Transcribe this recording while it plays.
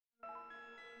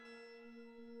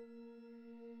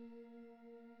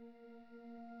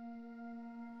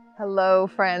Hello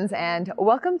friends and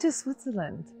welcome to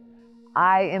Switzerland.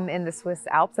 I am in the Swiss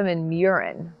Alps. I'm in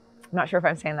Mürren. I'm not sure if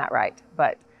I'm saying that right,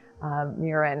 but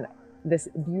Mürren, this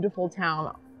beautiful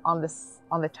town on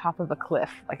the top of a cliff.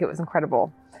 Like, it was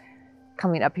incredible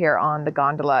coming up here on the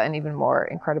gondola, and even more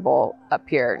incredible up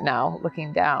here now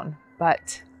looking down.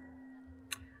 But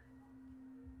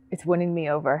it's winning me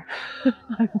over.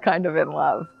 I'm kind of in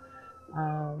love.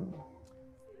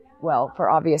 Well,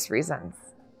 for obvious reasons.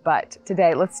 But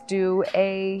today, let's do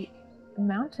a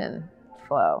mountain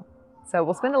flow. So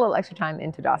we'll spend a little extra time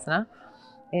in Tadasana,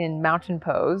 in mountain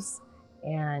pose,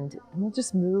 and we'll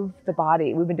just move the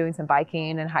body. We've been doing some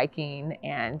biking and hiking,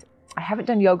 and I haven't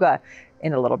done yoga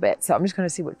in a little bit. So I'm just gonna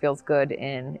see what feels good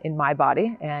in my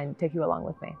body and take you along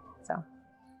with me, so.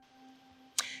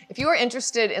 If you are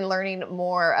interested in learning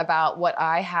more about what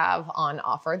I have on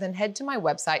offer, then head to my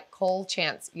website,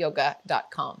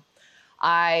 colechanceyoga.com.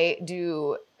 I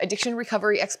do addiction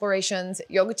recovery explorations,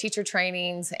 yoga teacher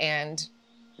trainings, and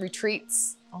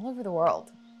retreats all over the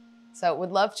world. So would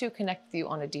love to connect with you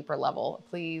on a deeper level.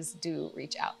 Please do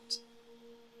reach out.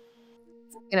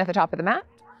 And at the top of the mat.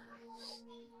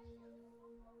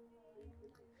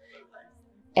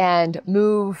 And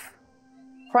move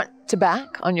front to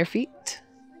back on your feet,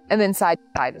 and then side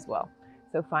to side as well.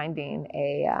 So finding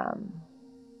a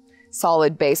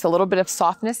solid base, a little bit of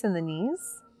softness in the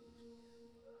knees.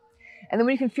 And then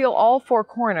when you can feel all four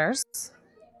corners,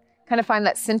 kind of find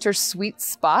that center sweet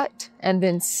spot and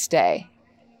then stay.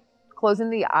 Closing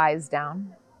the eyes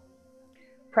down,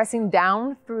 pressing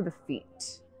down through the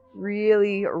feet,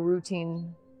 really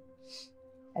rooting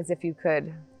as if you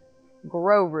could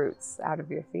grow roots out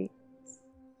of your feet.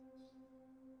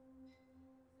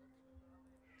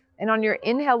 And on your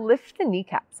inhale, lift the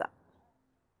kneecaps up.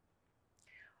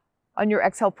 On your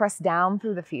exhale, press down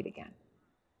through the feet again.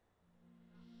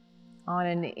 On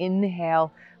an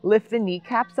inhale, lift the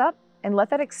kneecaps up and let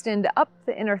that extend up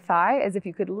the inner thigh as if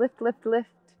you could lift, lift, lift.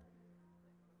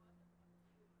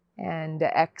 And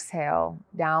exhale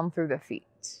down through the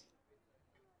feet.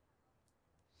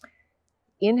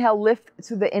 Inhale, lift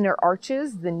through the inner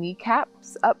arches, the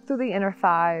kneecaps up through the inner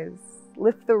thighs.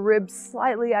 Lift the ribs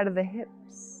slightly out of the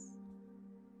hips.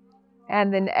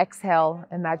 And then exhale,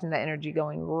 imagine that energy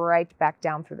going right back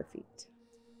down through the feet.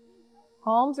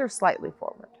 Palms are slightly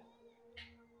forward.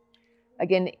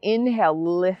 Again, inhale,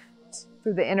 lift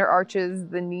through the inner arches,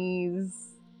 the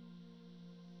knees,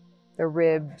 the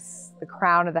ribs, the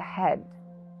crown of the head.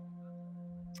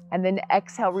 And then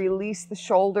exhale, release the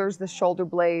shoulders, the shoulder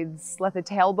blades. Let the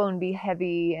tailbone be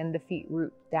heavy and the feet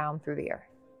root down through the earth.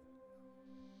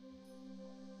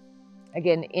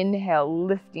 Again, inhale,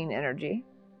 lifting energy.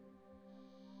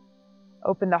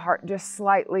 Open the heart just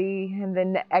slightly, and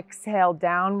then exhale,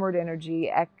 downward energy.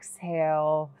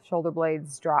 Exhale, shoulder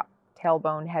blades drop.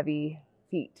 Tailbone heavy,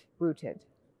 feet rooted.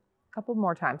 A couple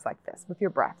more times like this with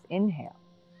your breath. Inhale.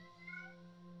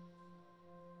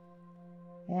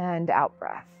 And out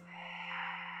breath.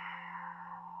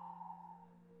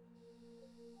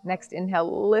 Next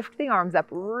inhale, lift the arms up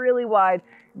really wide,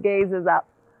 gaze is up.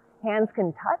 Hands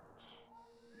can touch.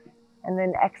 And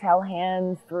then exhale,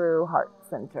 hands through heart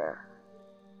center.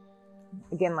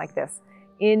 Again like this.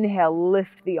 Inhale,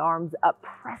 lift the arms up,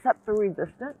 press up through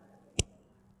resistance.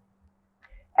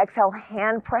 Exhale,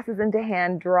 hand presses into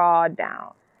hand, draw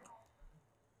down.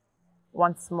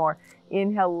 Once more.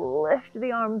 Inhale, lift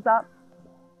the arms up.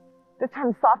 This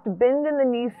time, soft bend in the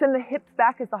knees, send the hips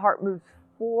back as the heart moves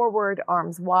forward,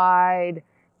 arms wide,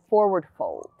 forward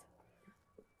fold.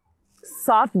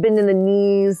 Soft bend in the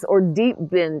knees or deep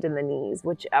bend in the knees,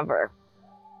 whichever.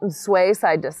 And sway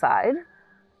side to side.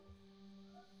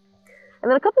 And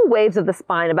then a couple waves of the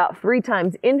spine, about 3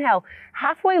 times. Inhale,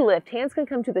 halfway lift. Hands can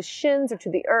come to the shins or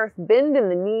to the earth. Bend in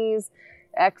the knees.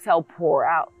 Exhale, pour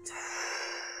out.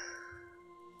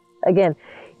 Again,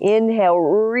 inhale,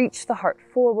 reach the heart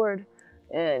forward.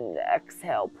 And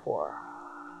exhale, pour.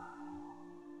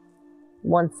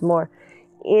 Once more.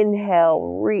 Inhale,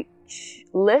 reach,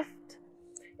 lift.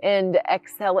 And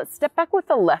exhale, let's step back with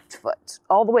the left foot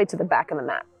all the way to the back of the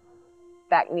mat.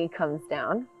 Back knee comes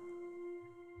down.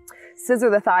 Scissor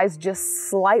the thighs just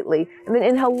slightly, and then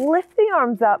inhale, lift the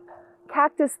arms up,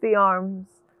 cactus the arms,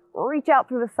 reach out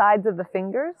through the sides of the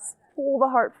fingers, pull the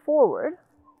heart forward,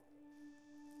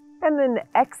 and then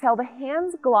exhale, the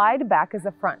hands glide back as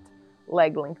the front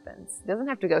leg lengthens. Doesn't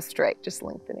have to go straight, just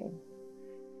lengthening.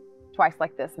 Twice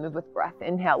like this, move with breath.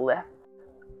 Inhale, lift.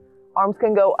 Arms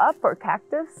can go up or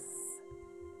cactus,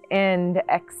 and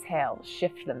exhale,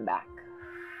 shift them back.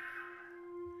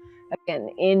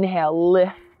 Again, inhale,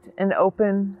 lift and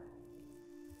open,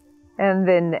 And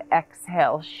then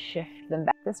exhale, shift them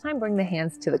back. This time, bring the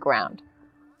hands to the ground.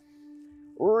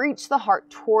 Reach the heart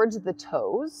towards the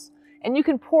toes, and you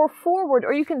can pour forward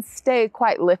or you can stay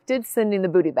quite lifted, sending the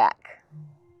booty back.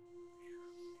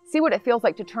 See what it feels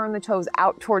like to turn the toes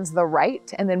out towards the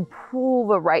right and then pull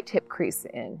the right hip crease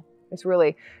in. This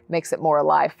really makes it more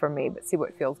alive for me, but see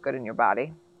what feels good in your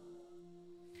body.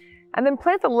 And then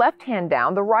plant the left hand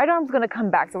down. The right arm's gonna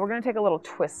come back, so we're gonna take a little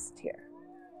twist here.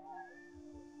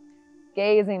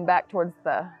 Gazing back towards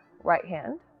the right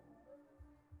hand.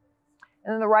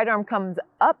 And then the right arm comes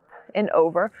up and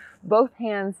over, both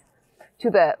hands to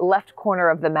the left corner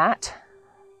of the mat.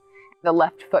 The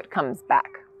left foot comes back,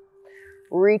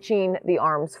 reaching the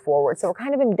arms forward. So we're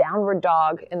kind of in downward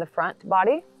dog in the front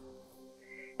body.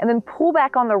 And then pull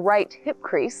back on the right hip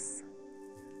crease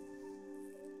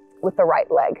with the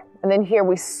right leg. And then here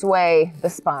we sway the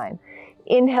spine.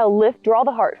 Inhale, lift, draw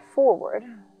the heart forward,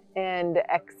 and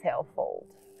exhale, fold.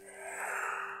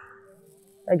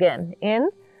 Again, in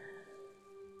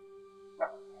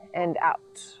and out.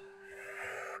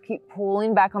 Keep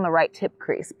pulling back on the right hip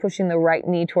crease, pushing the right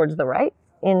knee towards the right.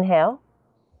 Inhale.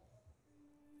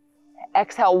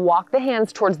 Exhale, walk the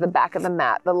hands towards the back of the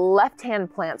mat. The left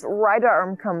hand plants, right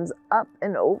arm comes up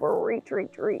and over. Reach,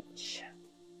 reach, reach.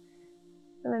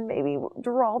 And then maybe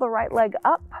draw the right leg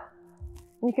up.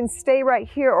 You can stay right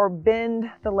here or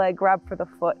bend the leg, grab for the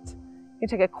foot. You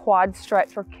can take a quad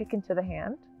stretch or kick into the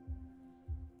hand.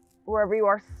 Wherever you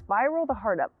are, spiral the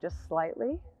heart up just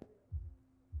slightly.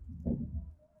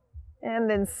 And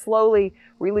then slowly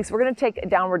release. We're gonna take a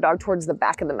downward dog towards the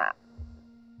back of the mat.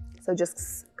 So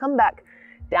just come back,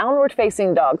 downward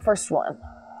facing dog, first one.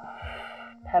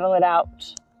 Pedal it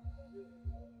out.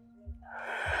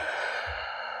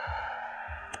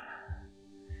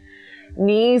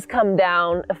 Knees come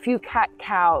down, a few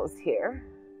cat-cows here.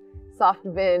 Soft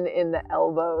bend in the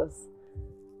elbows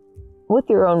with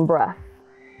your own breath.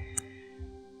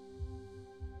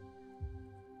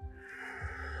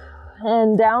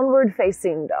 And downward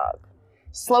facing dog.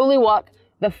 Slowly walk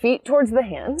the feet towards the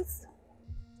hands.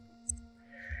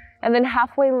 And then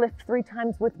halfway lift 3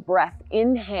 times with breath.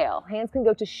 Inhale, hands can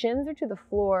go to shins or to the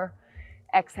floor.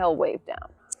 Exhale, wave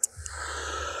down.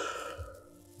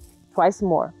 Twice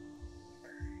more.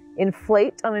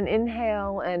 Inflate on an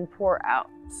inhale and pour out.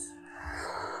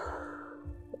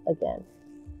 Again.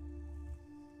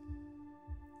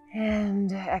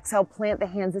 And exhale, plant the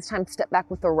hands. This time, step back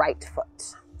with the right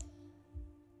foot.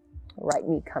 Right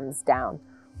knee comes down.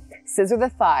 Scissor the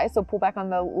thigh, so pull back on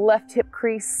the left hip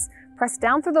crease. Press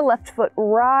down through the left foot,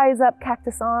 rise up,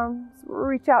 cactus arms.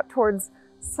 Reach out towards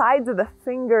sides of the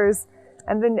fingers.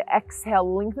 And then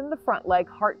exhale, lengthen the front leg.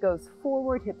 Heart goes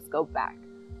forward, hips go back.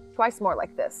 Twice more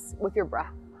like this with your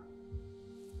breath.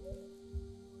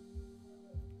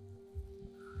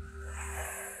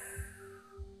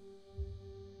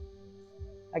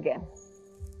 Again.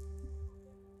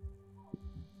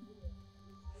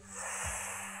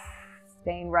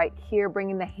 Staying right here,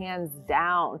 bringing the hands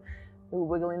down. Ooh,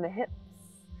 wiggling the hips.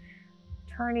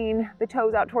 Turning the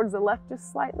toes out towards the left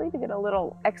just slightly to get a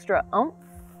little extra oomph.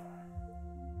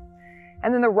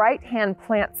 And then the right hand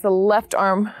plants the left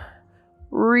arm,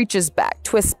 reaches back,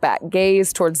 twists back,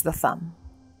 gaze towards the thumb.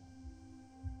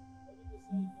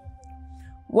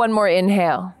 One more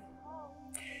inhale.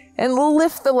 And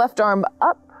lift the left arm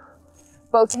up,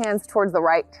 both hands towards the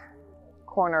right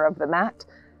corner of the mat.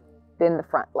 Bend the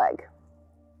front leg.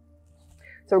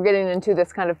 So we're getting into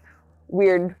this kind of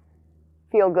weird,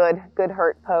 feel good, good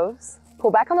hurt pose.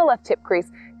 Pull back on the left hip crease,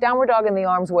 downward dog in the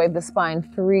arms, wave the spine,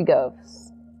 3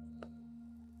 goes.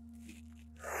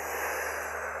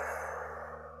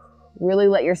 Really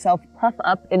let yourself puff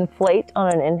up, inflate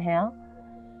on an inhale,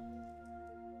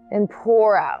 and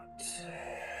pour out.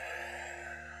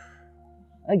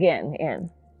 Again, in.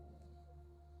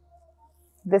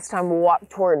 This time walk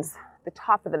towards the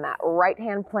top of the mat. Right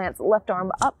hand plants, left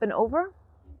arm up and over.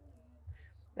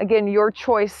 Again, your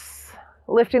choice,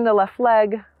 lifting the left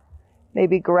leg,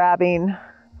 maybe grabbing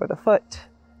for the foot.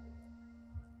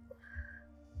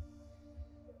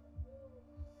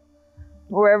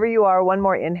 Wherever you are, one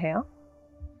more inhale.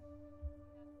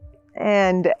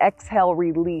 And exhale,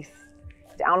 release.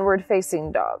 Downward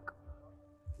facing dog.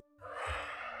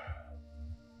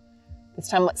 This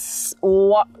time, let's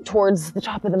walk towards the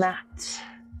top of the mat.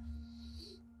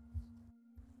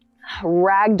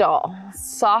 Ragdoll,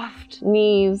 soft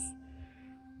knees.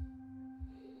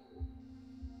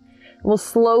 We'll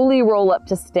slowly roll up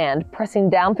to stand, pressing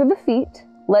down through the feet,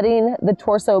 letting the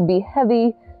torso be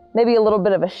heavy, maybe a little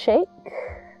bit of a shake.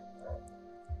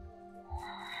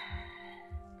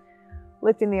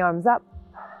 Lifting the arms up.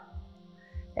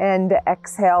 And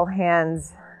exhale,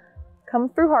 hands come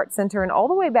through heart center and all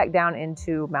the way back down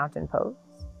into mountain pose.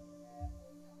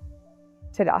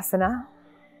 Tadasana.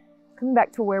 Coming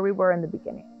back to where we were in the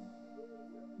beginning.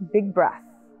 Big breath.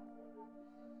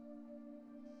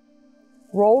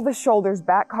 Roll the shoulders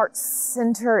back. Heart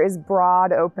center is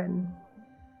broad open.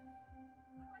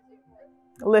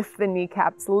 Lift the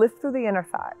kneecaps. Lift through the inner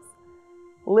thighs.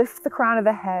 Lift the crown of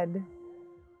the head.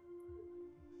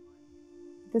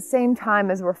 At the same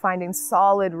time as we're finding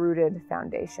solid rooted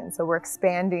foundation. So we're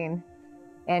expanding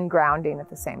and grounding at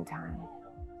the same time.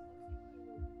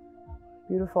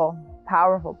 Beautiful,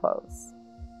 powerful pose.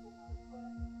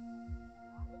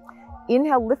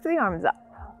 Inhale, lift the arms up.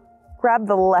 Grab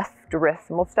the left wrist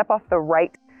and we'll step off the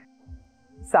right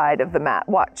side of the mat.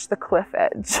 Watch the cliff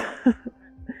edge.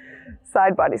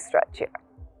 Side body stretch here.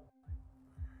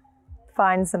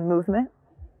 Find some movement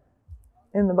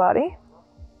in the body.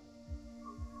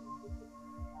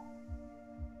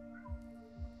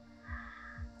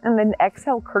 And then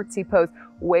exhale, curtsy pose.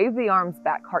 Wave the arms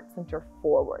back, heart center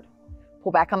forward.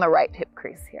 Pull back on the right hip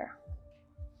crease here.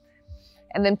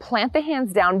 And then plant the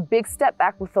hands down, big step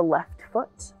back with the left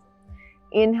foot.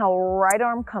 Inhale, right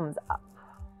arm comes up.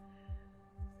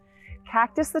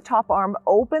 Cactus the top arm,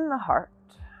 open the heart.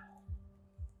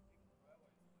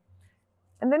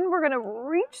 And then we're gonna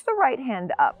reach the right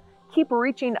hand up. Keep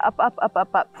reaching up, up, up,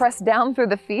 up, up. Press down through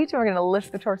the feet, and we're gonna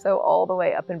lift the torso all the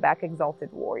way up and back, exalted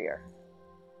warrior.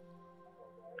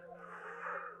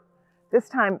 This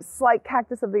time, slight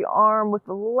cactus of the arm with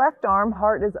the left arm,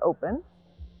 heart is open.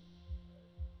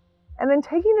 And then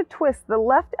taking a twist, the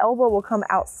left elbow will come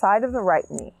outside of the right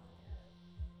knee.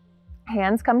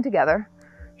 Hands come together,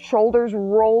 shoulders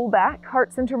roll back,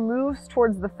 heart center moves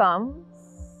towards the thumbs.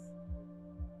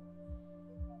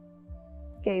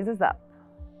 Gaze is up.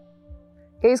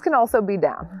 Gaze can also be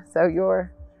down, so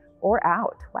or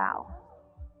out, wow.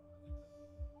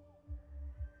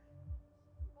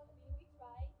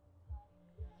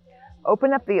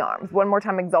 Open up the arms. One more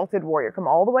time, exalted warrior. Come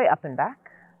all the way up and back.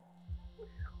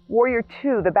 Warrior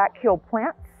two, the back heel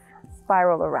plants,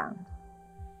 spiral around.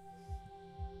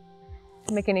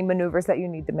 Make any maneuvers that you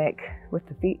need to make with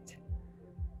the feet.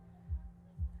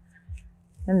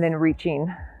 And then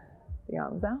reaching the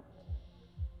arms out.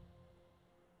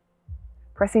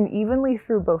 Pressing evenly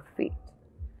through both feet.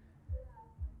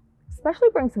 Especially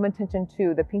bring some attention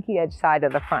to the pinky edge side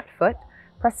of the front foot.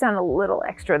 Press down a little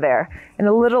extra there, and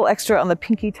a little extra on the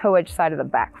pinky toe edge side of the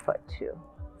back foot too.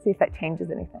 See if that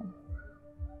changes anything.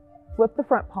 Flip the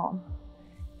front palm.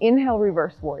 Inhale,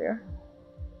 reverse warrior.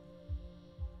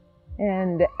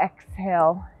 And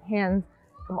exhale, hands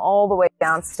come all the way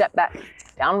down, step back,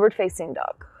 downward facing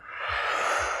dog.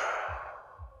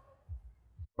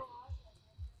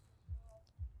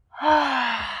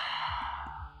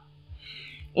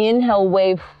 Inhale,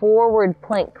 wave forward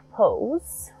plank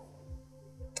pose.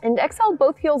 And exhale,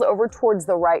 both heels over towards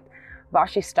the right,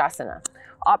 Vashisthasana.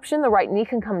 Option, the right knee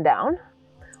can come down,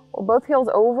 or both heels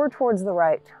over towards the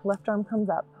right, left arm comes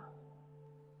up.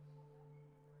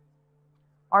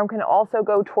 Arm can also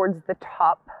go towards the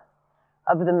top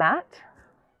of the mat.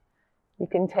 You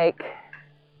can take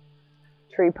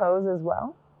tree pose as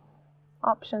well.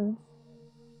 Options.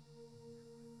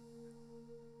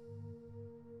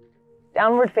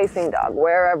 Downward facing dog,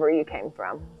 wherever you came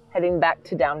from. Heading back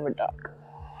to downward dog.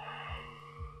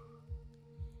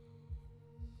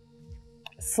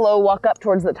 Slow walk up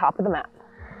towards the top of the mat.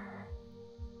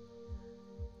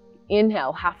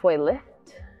 Inhale, halfway lift.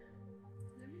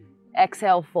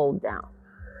 Exhale, fold down.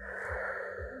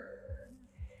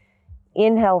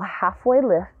 Inhale, halfway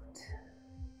lift.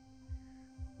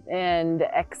 And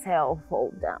exhale,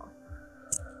 fold down.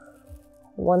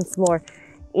 Once more.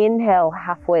 Inhale,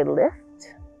 halfway lift.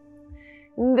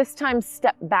 And this time,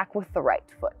 step back with the right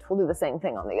foot. We'll do the same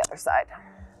thing on the other side.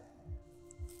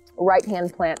 Right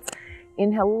hand plants.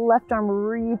 Inhale, left arm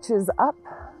reaches up.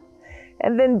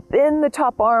 And then bend the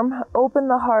top arm, open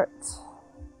the heart.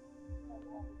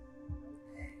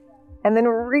 And then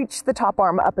reach the top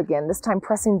arm up again, this time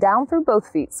pressing down through both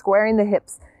feet, squaring the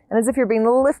hips. And as if you're being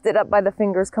lifted up by the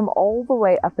fingers, come all the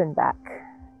way up and back.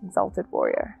 Exalted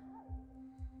warrior.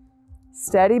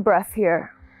 Steady breath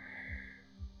here.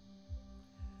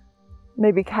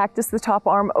 Maybe cactus the top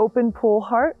arm, open, pull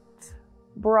heart,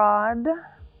 broad.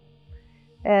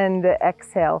 And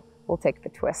exhale, we'll take the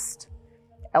twist.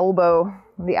 Elbow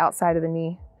on the outside of the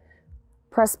knee.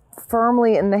 Press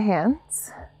firmly in the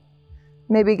hands.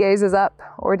 Maybe gaze is up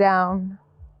or down.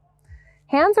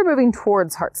 Hands are moving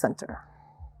towards heart center.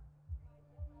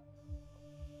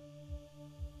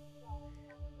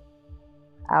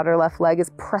 Outer left leg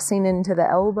is pressing into the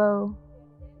elbow.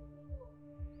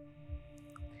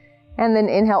 And then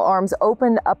inhale, arms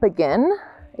open up again.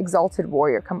 Exalted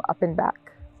warrior, come up and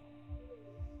back.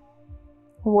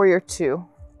 Warrior 2,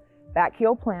 back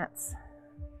heel plants.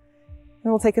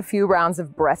 And we'll take a few rounds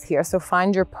of breath here. So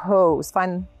find your pose,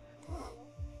 find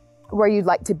where you'd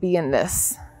like to be in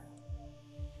this.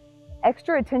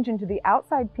 Extra attention to the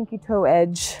outside pinky toe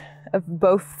edge of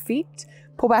both feet.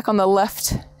 Pull back on the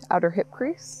left outer hip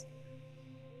crease.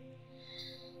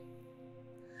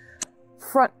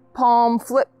 Front palm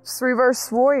flips,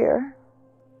 reverse warrior.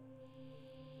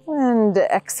 And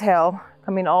exhale,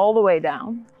 coming all the way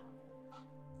down.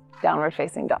 Downward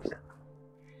facing dog.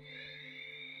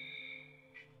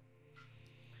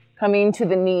 Coming to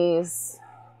the knees.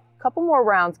 A couple more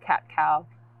rounds, cat-cow.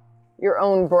 Your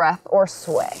own breath or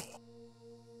sway.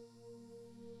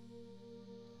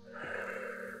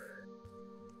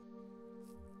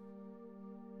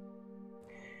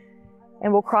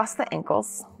 And we'll cross the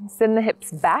ankles, send the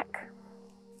hips back,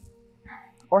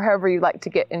 or however you like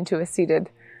to get into a seated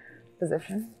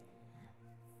position.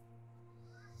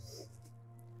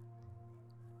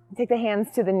 Take the hands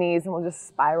to the knees and we'll just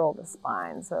spiral the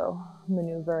spine, so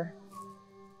maneuver.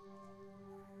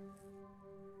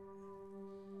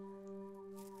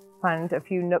 Find a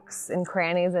few nooks and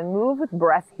crannies and move with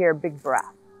breath here, big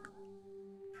breath.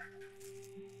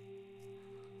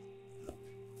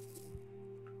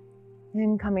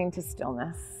 And coming to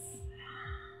stillness.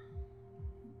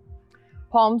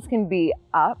 Palms can be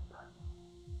up,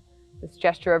 this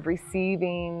gesture of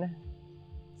receiving,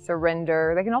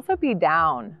 surrender. They can also be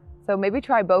down. So maybe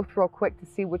try both real quick to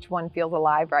see which one feels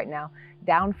alive right now.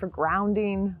 Down for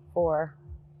grounding or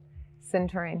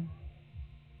centering.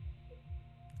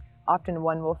 Often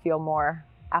one will feel more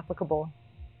applicable.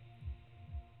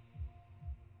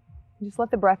 Just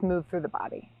let the breath move through the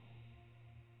body.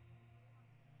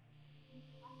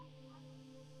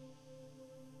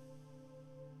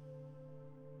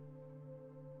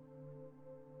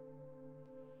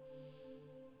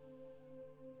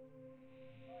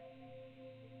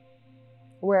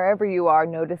 Wherever you are,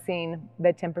 noticing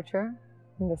the temperature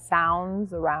and the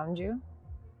sounds around you.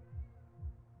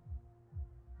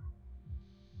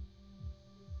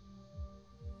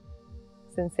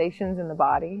 Sensations in the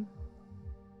body.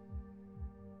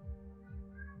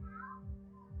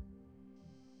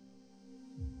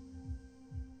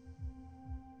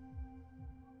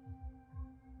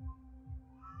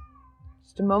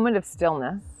 Just a moment of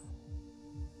stillness.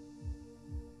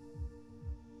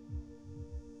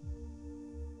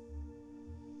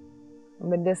 A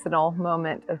medicinal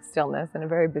moment of stillness in a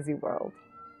very busy world.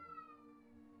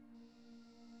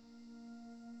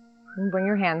 And bring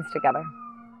your hands together.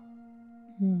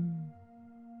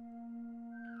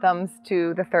 Thumbs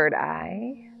to the third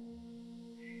eye.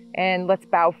 And let's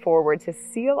bow forward to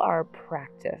seal our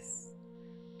practice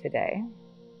today.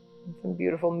 Some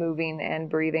beautiful moving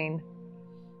and breathing.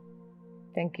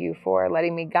 Thank you for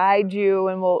letting me guide you,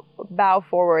 and we'll bow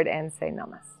forward and say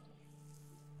namaste.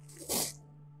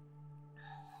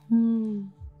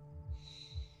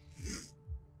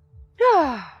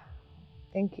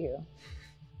 Thank you.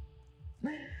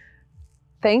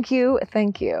 Thank you,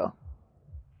 thank you.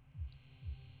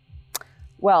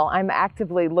 Well, I'm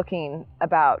actively looking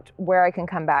about where I can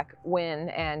come back, when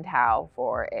and how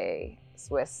for a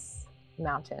Swiss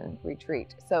mountain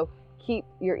retreat. So keep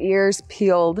your ears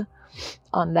peeled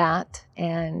on that,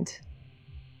 and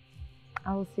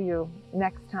I will see you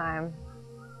next time.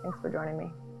 Thanks for joining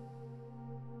me.